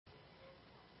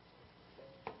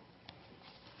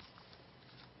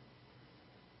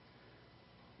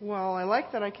Well, I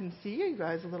like that I can see you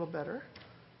guys a little better.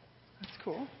 That's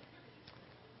cool.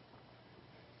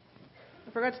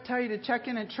 I forgot to tell you to check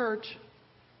in at church.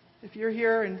 If you're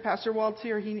here and Pastor Walt's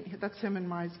here, that's him and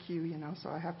my cue, so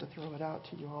I have to throw it out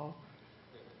to you all.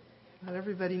 Let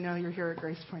everybody know you're here at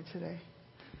Grace Point today.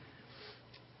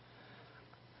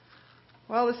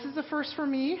 Well, this is the first for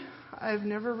me. I've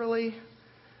never really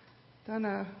done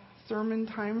a sermon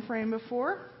time frame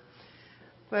before.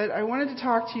 But I wanted to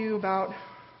talk to you about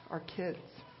our kids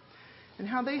and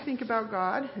how they think about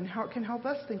God and how it can help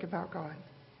us think about God.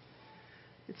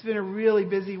 It's been a really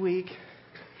busy week.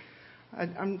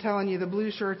 I'm telling you, the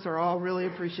blue shirts are all really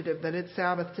appreciative that it's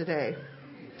Sabbath today.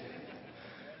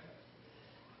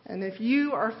 And if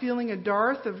you are feeling a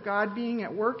dearth of God being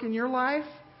at work in your life,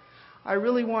 I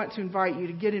really want to invite you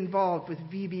to get involved with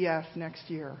VBS next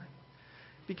year.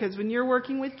 Because when you're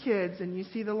working with kids and you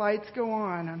see the lights go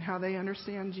on how they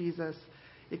understand Jesus,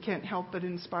 it can't help but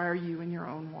inspire you in your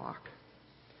own walk.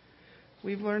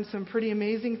 We've learned some pretty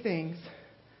amazing things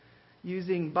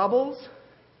using bubbles,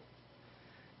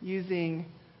 using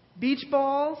beach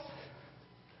balls,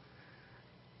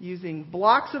 using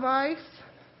blocks of ice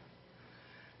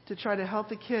to try to help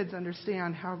the kids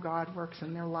understand how God works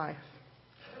in their life.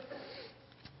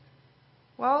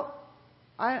 Well,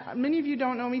 many of you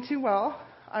don't know me too well.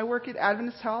 I work at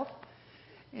Adventist Health,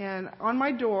 and on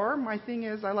my door, my thing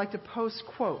is I like to post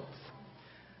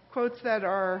quotes that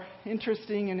are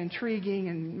interesting and intriguing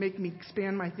and make me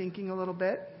expand my thinking a little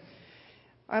bit.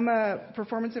 I'm a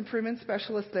performance improvement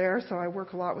specialist there, so I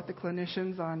work a lot with the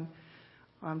clinicians on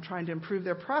trying to improve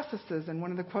their processes. And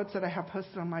one of the quotes that I have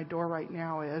posted on my door right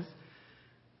now is,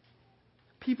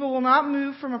 "People will not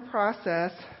move from a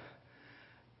process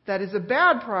that is a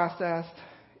bad process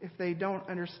if they don't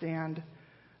understand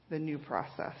the new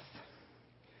process."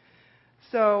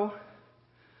 So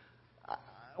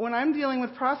when I'm dealing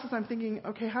with process, I'm thinking,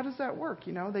 okay, how does that work?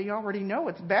 They already know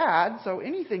it's bad, so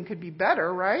anything could be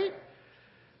better, right?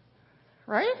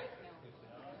 Right?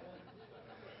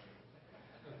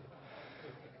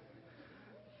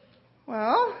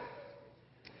 Well,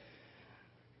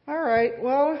 all right.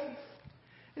 Well,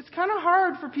 it's kind of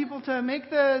hard for people to make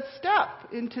the step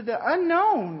into the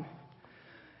unknown.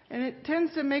 And it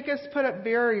tends to make us put up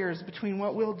barriers between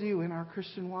what we'll do in our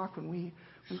Christian walk when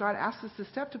God asks us to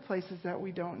step to places that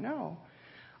we don't know.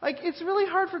 Like, it's really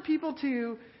hard for people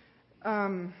to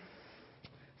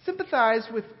sympathize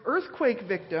with earthquake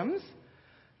victims.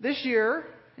 This year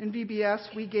in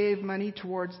VBS, we gave money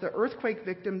towards the earthquake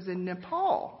victims in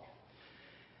Nepal.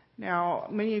 Now,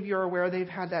 many of you are aware they've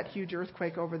had that huge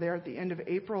earthquake over there at the end of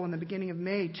April and the beginning of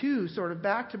May, too, sort of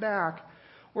back to back,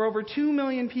 where over 2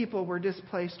 million people were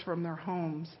displaced from their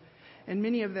homes. And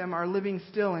many of them are living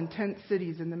still in tent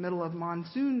cities in the middle of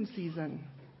monsoon season.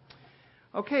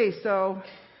 Okay, so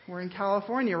we're in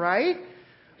California, right?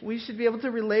 We should be able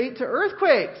to relate to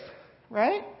earthquakes,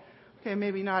 right? Okay,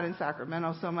 maybe not in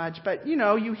Sacramento so much, but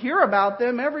you hear about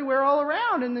them everywhere all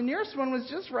around. And the nearest one was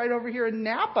just right over here in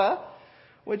Napa,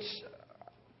 which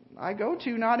I go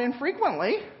to not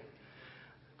infrequently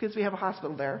because we have a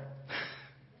hospital there.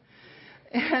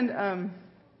 And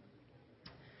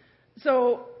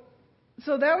so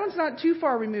that one's not too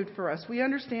far removed for us. We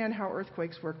understand how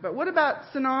earthquakes work. But what about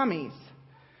tsunamis?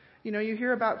 You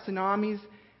hear about tsunamis.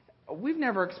 We've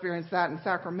never experienced that in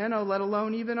Sacramento, let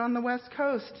alone even on the West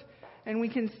Coast. And we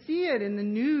can see it in the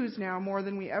news now more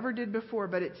than we ever did before.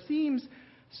 But it seems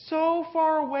so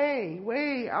far away,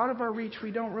 way out of our reach, we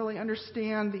don't really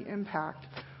understand the impact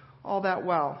all that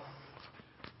well.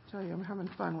 I tell you, I'm having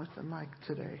fun with the mic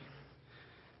today.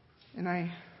 And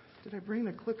did I bring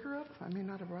the clicker up? I may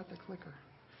not have brought the clicker.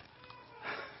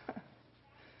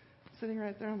 Sitting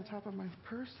right there on the top of my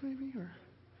purse, maybe? Or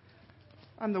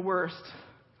I'm the worst.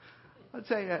 I'll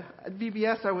tell you, at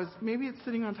VBS, maybe it's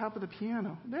sitting on top of the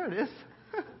piano. There it is.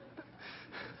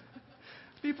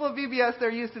 People at VBS,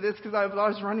 they're used to this because I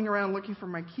was running around looking for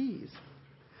my keys.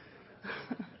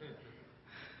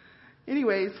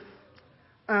 Anyways,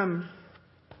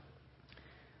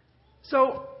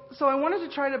 so I wanted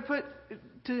to try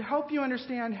to help you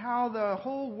understand how the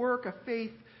whole work of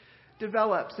faith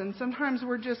develops. And sometimes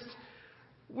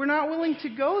we're not willing to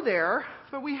go there,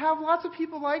 but we have lots of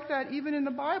people like that, even in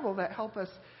the Bible, that help us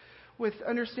with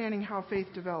understanding how faith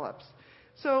develops.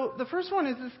 So the first one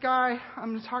is this guy I'm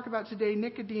going to talk about today,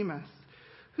 Nicodemus,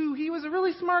 he was a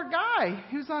really smart guy.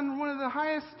 He was on one of the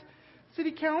highest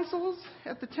city councils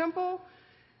at the temple,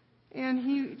 and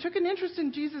he took an interest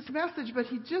in Jesus' message, but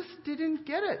he just didn't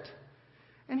get it.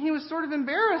 And he was sort of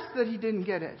embarrassed that he didn't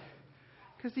get it,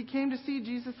 because he came to see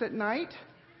Jesus at night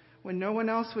when no one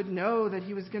else would know that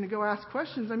he was going to go ask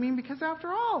questions. Because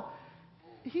after all,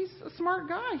 he's a smart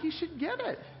guy. He should get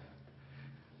it.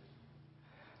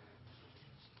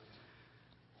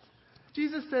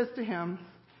 Jesus says to him,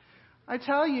 I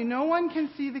tell you, no one can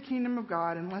see the kingdom of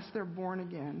God unless they're born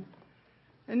again.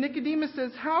 And Nicodemus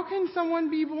says, how can someone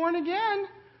be born again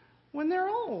when they're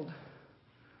old?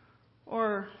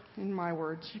 Or, in my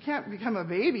words, you can't become a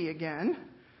baby again.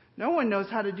 No one knows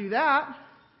how to do that.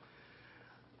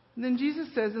 And then Jesus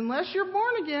says, unless you're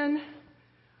born again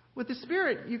with the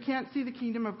Spirit, you can't see the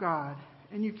kingdom of God.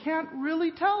 And you can't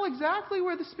really tell exactly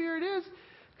where the Spirit is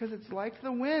because it's like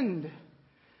the wind.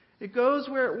 It goes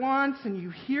where it wants, and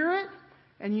you hear it,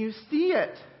 and you see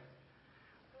it.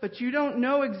 But you don't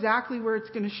know exactly where it's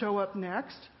going to show up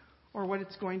next or what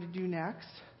it's going to do next.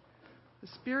 The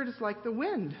Spirit is like the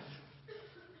wind.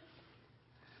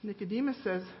 Nicodemus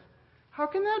says, how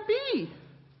can that be?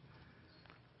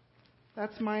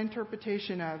 That's my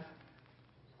interpretation of,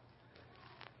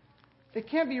 it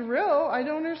can't be real. I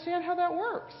don't understand how that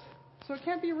works. So it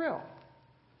can't be real.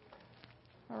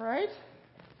 All right?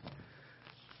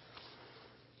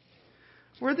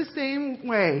 We're the same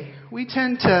way. We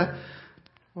tend to,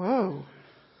 whoa,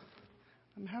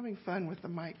 I'm having fun with the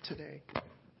mic today.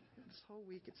 This whole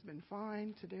week it's been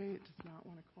fine. Today it does not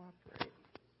want to cooperate.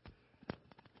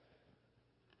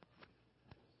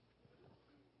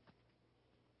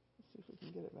 Let's see if we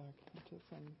can get it back into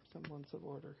some semblance of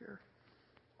order here.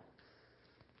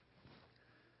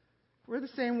 We're the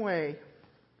same way.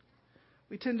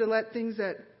 We tend to let things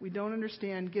that we don't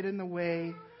understand get in the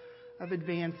way of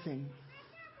advancing.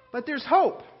 But there's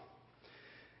hope.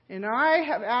 And I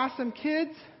have asked some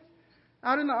kids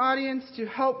out in the audience to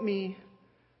help me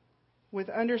with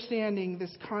understanding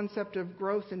this concept of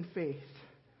growth in faith.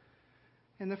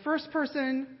 And the first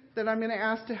person that I'm going to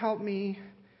ask to help me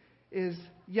is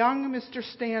young Mr.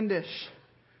 Standish,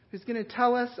 who's going to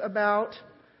tell us about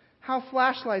how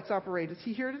flashlights operate. Is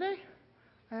he here today?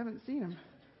 I haven't seen him.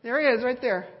 There he is, right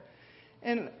there.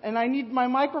 And I need my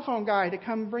microphone guy to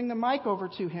come bring the mic over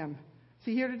to him. Is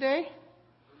he here today?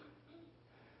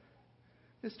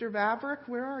 Mr. Vavrick,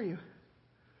 where are you?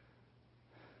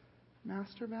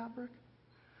 Master Vavrick?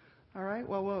 All right,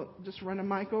 well, we'll just run a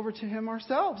mic over to him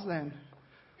ourselves then.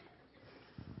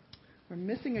 We're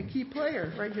missing a key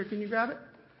player right here. Can you grab it?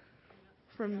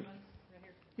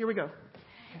 Here we go.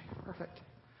 Okay, perfect.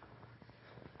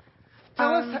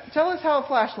 Tell us how a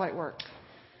flashlight works.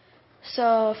 So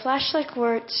a flashlight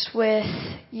works with,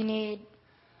 you need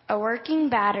a working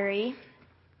battery,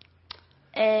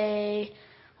 a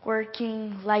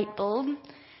working light bulb,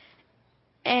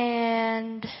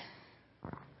 and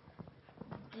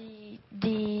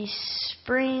the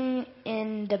spring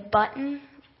in the button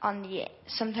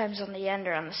sometimes on the end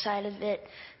or on the side of it,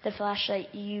 the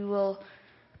flashlight, you will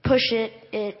push it.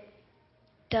 It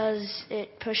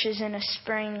pushes in a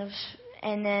spring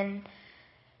and then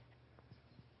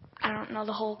I don't know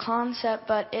the whole concept,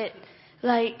 but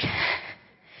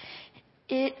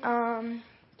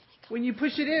when you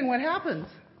push it in, what happens?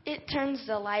 It turns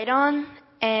the light on,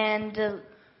 and the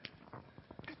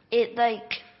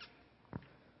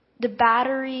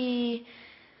battery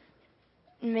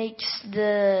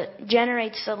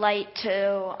generates the light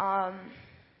to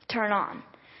turn on.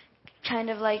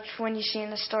 Kind of like when you see in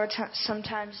the store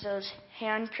sometimes those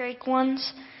hand crank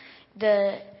ones.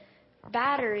 The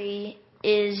battery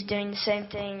is doing the same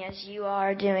thing as you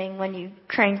are doing when you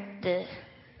crank the...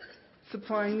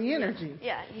 Supplying the energy.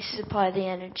 Yeah, you supply the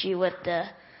energy with the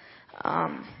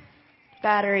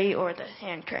battery or the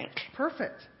hand crank.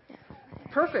 Perfect. Yeah.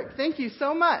 Perfect. Thank you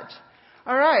so much.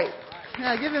 All right.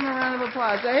 Now give him a round of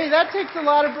applause. Hey, that takes a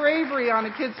lot of bravery on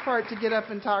a kid's part to get up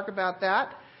and talk about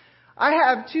that. I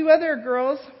have two other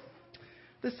girls.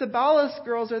 The Sabalos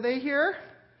girls, are they here?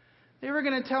 They were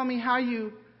going to tell me how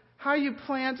you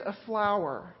plant a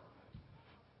flower.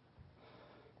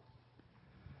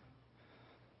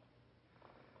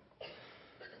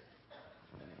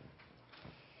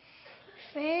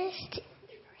 First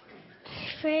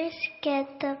get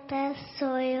the best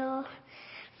soil.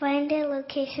 Find a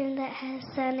location that has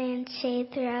sun and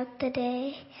shade throughout the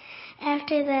day.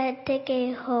 After that, dig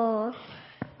a hole.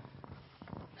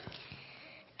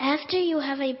 After you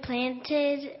have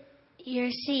planted your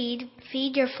seed,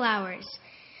 feed your flowers.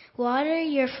 Water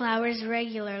your flowers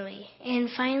regularly. And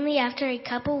finally, after a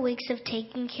couple weeks of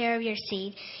taking care of your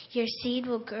seed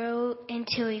will grow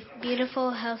into a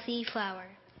beautiful, healthy flower.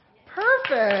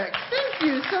 Perfect. Thank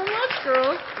you so much,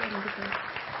 girls.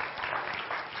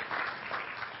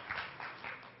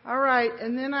 All right,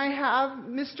 and then I have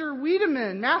Mr.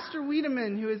 Wiedemann, Master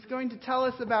Wiedemann, who is going to tell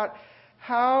us about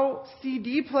how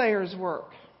CD players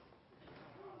work.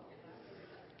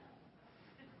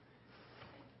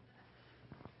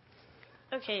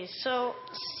 Okay, so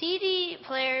CD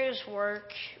players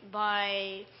work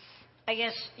by, I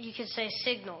guess you could say,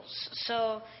 signals.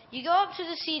 So you go up to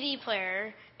the CD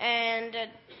player and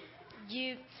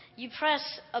you press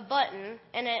a button,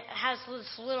 and it has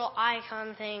this little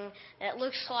icon thing that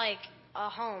looks like a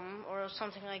home or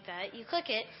something like that. You click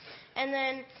it, and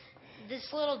then this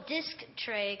little disc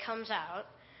tray comes out,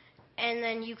 and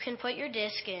then you can put your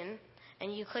disc in,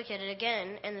 and you click it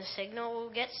again, and the signal will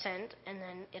get sent, and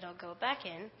then it'll go back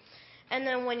in. And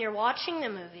then when you're watching the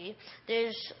movie,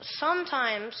 there's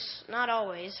sometimes, not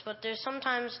always, but there's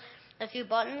sometimes a few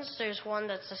buttons. There's one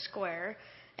that's a square,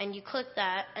 and you click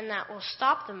that, and that will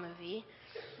stop the movie.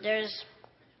 There's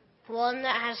one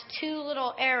that has two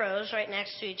little arrows right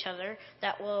next to each other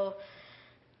that will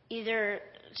either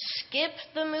skip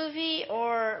the movie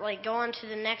or like go on to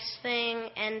the next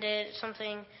thing, end it,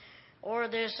 something. Or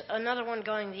there's another one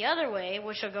going the other way,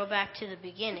 which will go back to the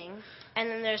beginning.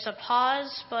 And then there's a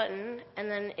pause button, and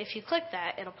then if you click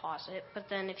that, it'll pause it. But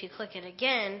then if you click it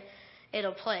again,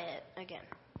 it'll play it again.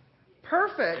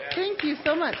 Perfect. Thank you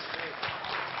so much.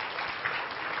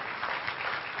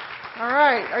 All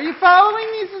right. Are you following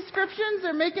these descriptions?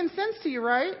 They're making sense to you,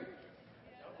 right?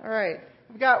 All right.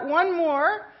 We've got one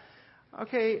more.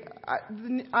 Okay.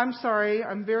 I'm sorry.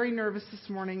 I'm very nervous this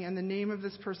morning, and the name of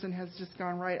this person has just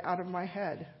gone right out of my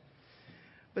head.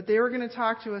 But they were going to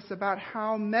talk to us about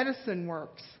how medicine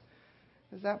works.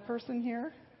 Is that person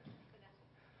here?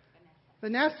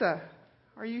 Vanessa.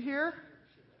 Are you here?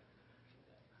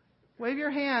 Wave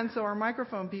your hand so our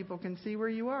microphone people can see where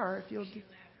you are. If you'll.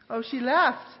 Oh, she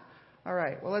left. All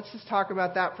right. Well, let's just talk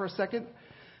about that for a second.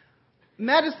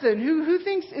 Medicine. Who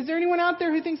thinks? Is there anyone out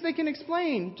there who thinks they can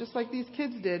explain, just like these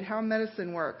kids did, how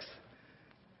medicine works?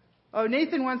 Oh,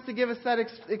 Nathan wants to give us that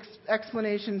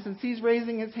explanation since he's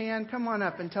raising his hand. Come on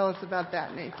up and tell us about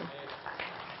that, Nathan.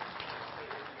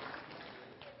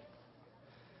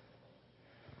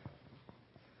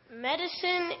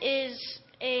 Medicine is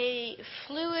a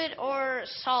fluid or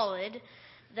solid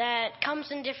that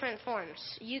comes in different forms.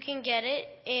 You can get it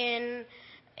in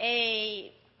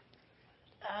a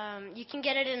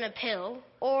pill,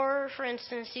 or for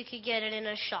instance, you could get it in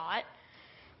a shot,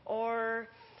 or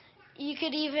you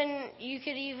could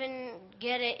even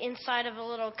get it inside of a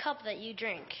little cup that you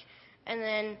drink. And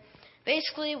then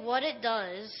basically what it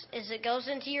does is it goes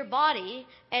into your body,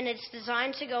 and it's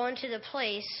designed to go into the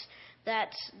place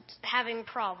that's having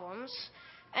problems,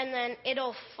 and then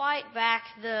it'll fight back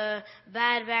the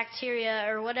bad bacteria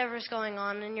or whatever's going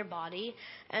on in your body.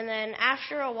 And then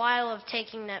after a while of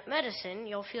taking that medicine,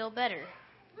 you'll feel better.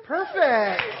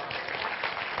 Perfect.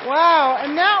 Wow,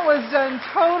 and that was done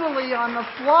totally on the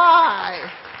fly.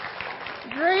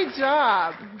 Great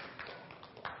job.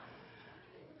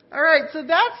 All right, so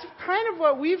that's kind of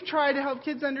what we've tried to help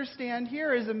kids understand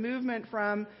here is a movement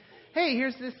from, hey,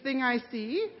 here's this thing I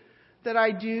see that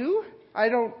I do. I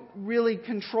don't really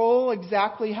control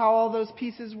exactly how all those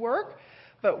pieces work,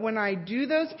 but when I do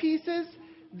those pieces,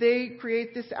 they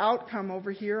create this outcome over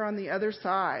here on the other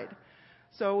side.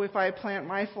 So if I plant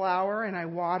my flower and I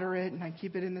water it and I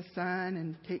keep it in the sun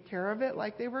and take care of it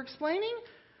like they were explaining,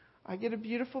 I get a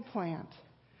beautiful plant.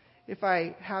 If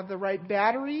I have the right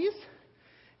batteries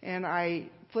and I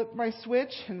flip my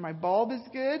switch and my bulb is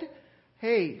good,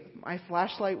 hey, my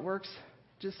flashlight works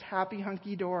just happy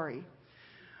hunky-dory.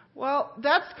 Well,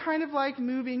 that's kind of like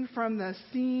moving from the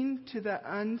seen to the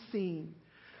unseen.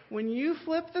 When you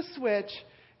flip the switch,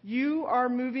 you are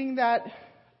moving that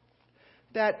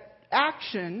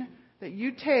action that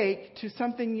you take to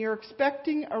something you're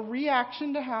expecting a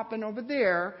reaction to happen over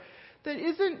there that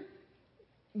isn't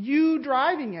you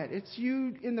driving it. It's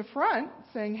you in the front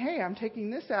saying, hey, I'm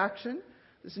taking this action,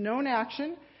 this known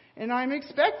action, and I'm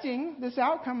expecting this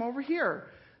outcome over here.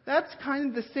 That's kind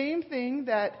of the same thing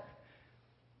that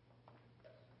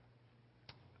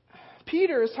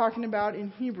Peter is talking about in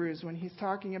Hebrews when he's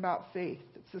talking about faith.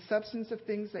 It's the substance of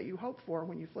things that you hope for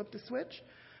when you flip the switch,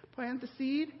 plant the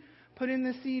seed, put in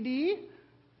the CD,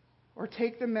 or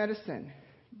take the medicine.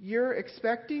 You're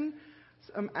expecting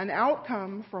an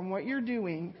outcome from what you're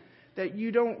doing that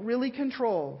you don't really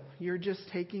control. You're just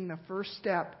taking the first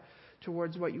step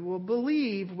towards what you will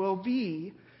believe will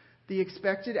be the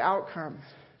expected outcome.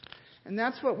 And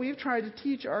that's what we've tried to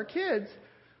teach our kids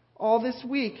all this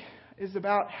week, is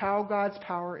about how God's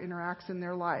power interacts in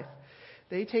their life.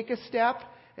 They take a step,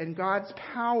 and God's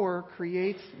power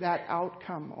creates that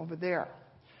outcome over there.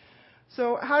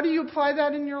 So how do you apply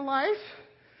that in your life?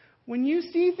 When you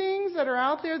see things that are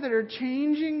out there that are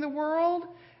changing the world,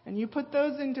 and you put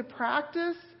those into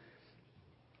practice,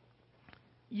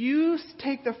 you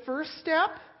take the first step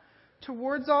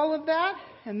towards all of that,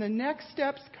 and the next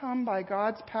steps come by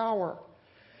God's power.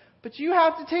 But you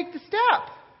have to take the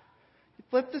step.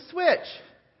 Flip the switch.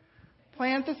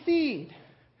 Plant the seed.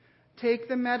 Take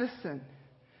the medicine.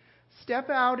 Step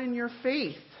out in your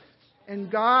faith.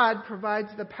 And God provides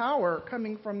the power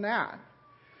coming from that.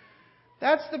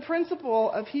 That's the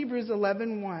principle of Hebrews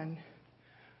 11:1.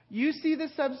 You see the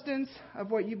substance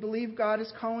of what you believe God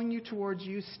is calling you towards.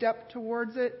 You step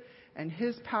towards it, and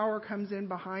His power comes in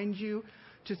behind you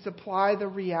to supply the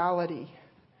reality.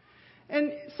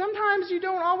 And sometimes you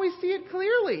don't always see it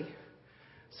clearly.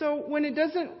 So when it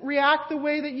doesn't react the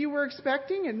way that you were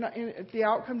expecting, and if the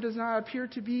outcome does not appear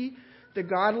to be the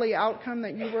godly outcome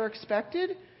that you were expecting,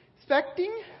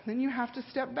 then you have to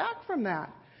step back from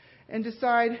that and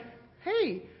decide,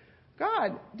 hey,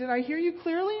 God, did I hear you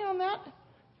clearly on that?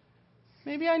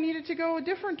 Maybe I needed to go a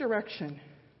different direction.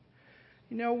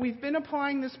 We've been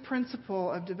applying this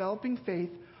principle of developing faith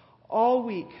all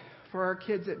week for our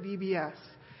kids at VBS.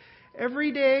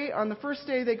 Every day, on the first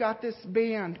day, they got this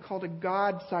band called a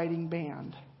God sighting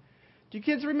band. Do you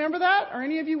kids remember that? Are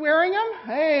any of you wearing them?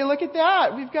 Hey, look at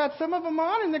that. We've got some of them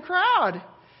on in the crowd.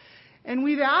 And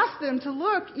we've asked them to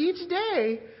look each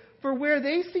day for where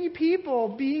they see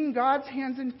people being God's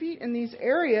hands and feet in these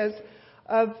areas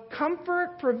of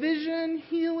comfort, provision,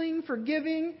 healing,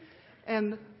 forgiving,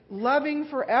 and loving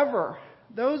forever.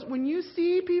 When you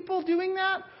see people doing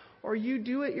that, or you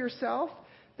do it yourself,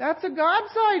 that's a God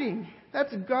sighting.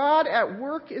 That's God at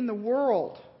work in the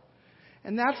world.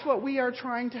 And that's what we are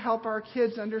trying to help our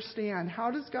kids understand.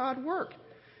 How does God work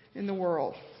in the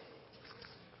world?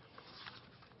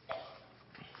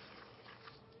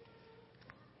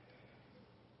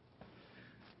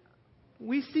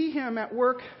 We see Him at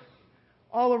work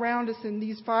all around us in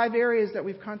these 5 areas that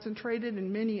we've concentrated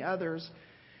and many others.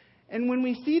 And when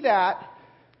we see that,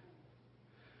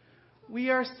 we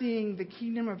are seeing the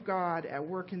kingdom of God at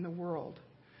work in the world.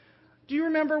 Do you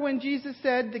remember when Jesus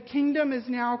said, the kingdom is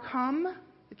now come?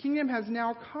 The kingdom has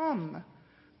now come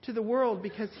to the world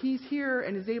because He's here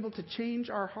and is able to change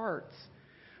our hearts.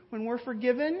 When we're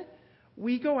forgiven,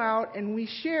 we go out and we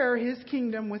share His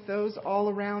kingdom with those all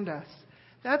around us.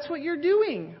 That's what you're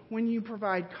doing when you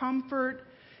provide comfort,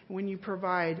 when you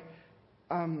provide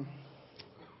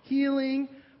healing,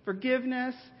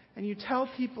 forgiveness, and you tell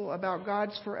people about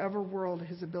God's forever world,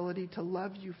 His ability to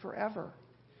love you forever.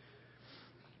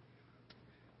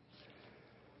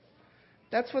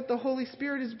 That's what the Holy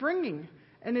Spirit is bringing.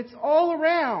 And it's all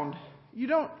around. You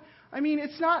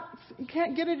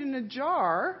can't get it in a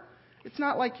jar. It's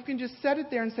not like you can just set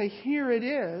it there and say, here it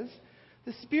is.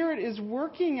 The Spirit is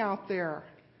working out there.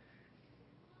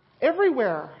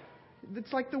 Everywhere.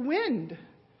 It's like the wind.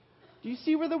 Do you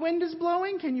see where the wind is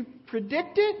blowing? Can you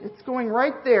predict it? It's going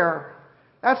right there.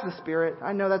 That's the Spirit.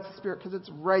 I know that's the Spirit because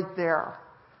it's right there.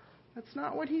 That's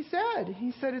not what He said.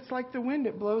 He said it's like the wind.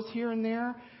 It blows here and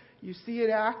there. You see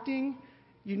it acting.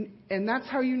 And that's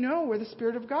how you know where the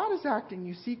Spirit of God is acting.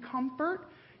 You see comfort.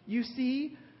 You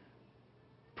see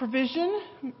provision.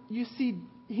 You see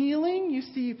healing. You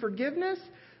see forgiveness.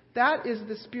 That is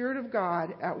the Spirit of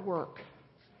God at work.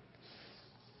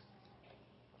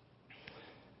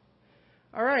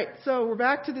 All right, so we're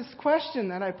back to this question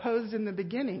that I posed in the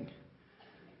beginning.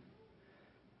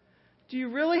 Do you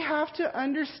really have to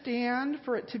understand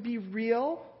for it to be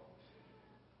real?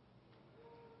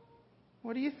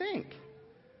 What do you think?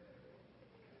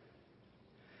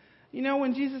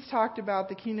 When Jesus talked about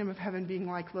the kingdom of heaven being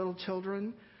like little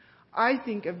children, I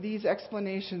think of these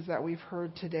explanations that we've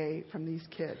heard today from these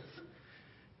kids.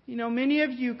 Many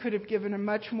of you could have given a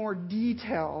much more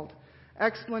detailed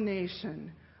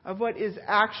explanation of what is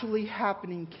actually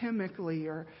happening chemically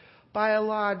or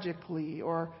biologically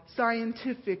or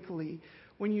scientifically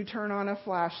when you turn on a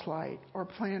flashlight or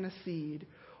plant a seed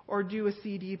or do a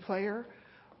CD player.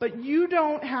 But you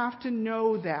don't have to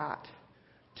know that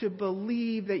to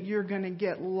believe that you're going to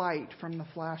get light from the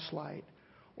flashlight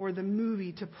or the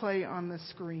movie to play on the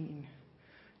screen.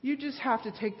 You just have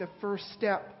to take the first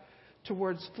step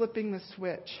towards flipping the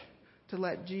switch to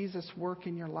let Jesus work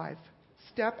in your life.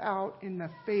 Step out in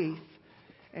the faith,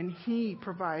 and He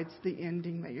provides the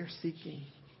ending that you're seeking.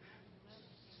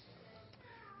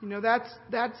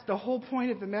 That's the whole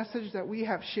point of the message that we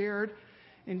have shared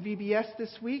in VBS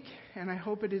this week, and I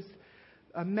hope it is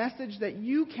a message that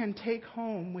you can take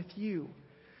home with you.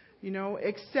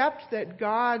 Accept that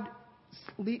God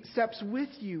steps with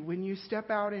you when you step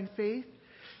out in faith.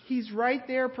 He's right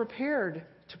there prepared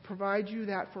to provide you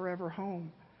that forever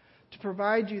home, to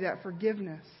provide you that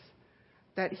forgiveness,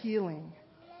 that healing,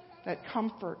 that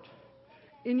comfort.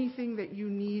 Anything that you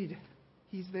need,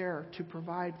 He's there to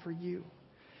provide for you.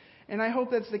 And I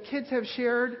hope as the kids have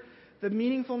shared the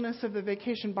meaningfulness of the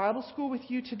Vacation Bible School with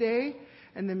you today,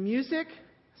 and the music,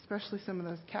 especially some of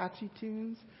those catchy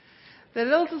tunes, that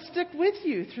it'll stick with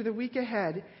you through the week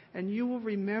ahead, and you will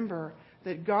remember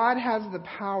that God has the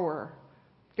power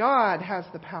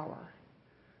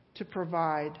to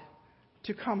provide,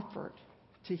 to comfort,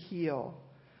 to heal,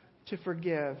 to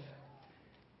forgive,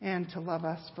 and to love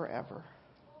us forever.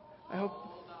 I hope.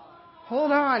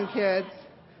 Hold on, kids.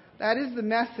 That is the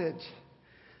message.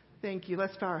 Thank you.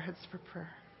 Let's bow our heads for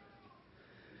prayer.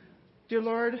 Dear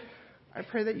Lord, I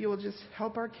pray that you will just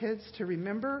help our kids to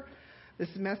remember this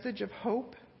message of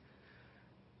hope,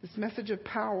 this message of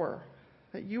power,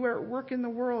 that you are at work in the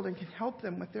world and can help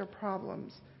them with their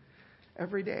problems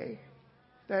every day.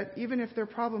 That even if their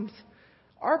problems,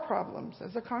 our problems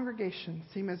as a congregation,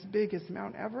 seem as big as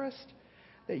Mount Everest,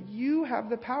 that you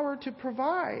have the power to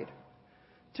provide,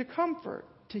 to comfort,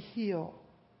 to heal,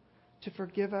 to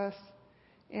forgive us,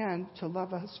 and to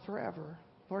love us forever.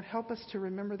 Lord, help us to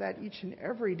remember that each and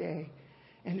every day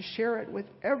and share it with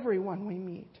everyone we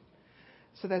meet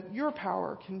so that your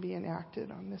power can be enacted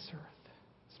on this earth.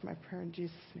 It's my prayer in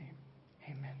Jesus' name.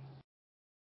 Amen.